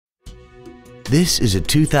This is a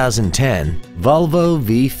 2010 Volvo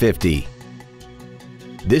V50.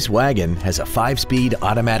 This wagon has a 5-speed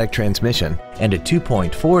automatic transmission and a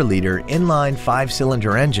 2.4-liter inline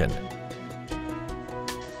 5-cylinder engine.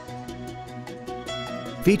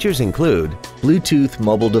 Features include Bluetooth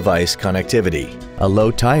mobile device connectivity, a low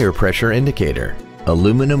tire pressure indicator,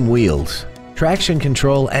 aluminum wheels, traction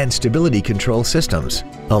control and stability control systems,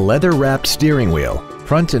 a leather-wrapped steering wheel,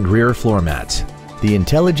 front and rear floor mats, the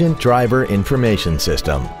intelligent driver information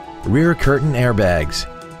system, rear curtain airbags,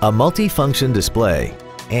 a multi-function display,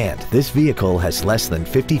 and this vehicle has less than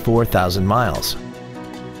 54,000 miles.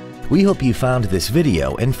 We hope you found this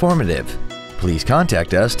video informative. Please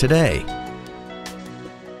contact us today.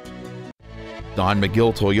 Don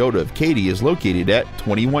McGill Toyota of Katy is located at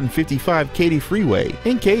 2155 Katy Freeway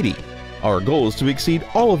in Katy. Our goal is to exceed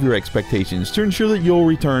all of your expectations to ensure that you'll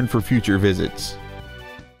return for future visits.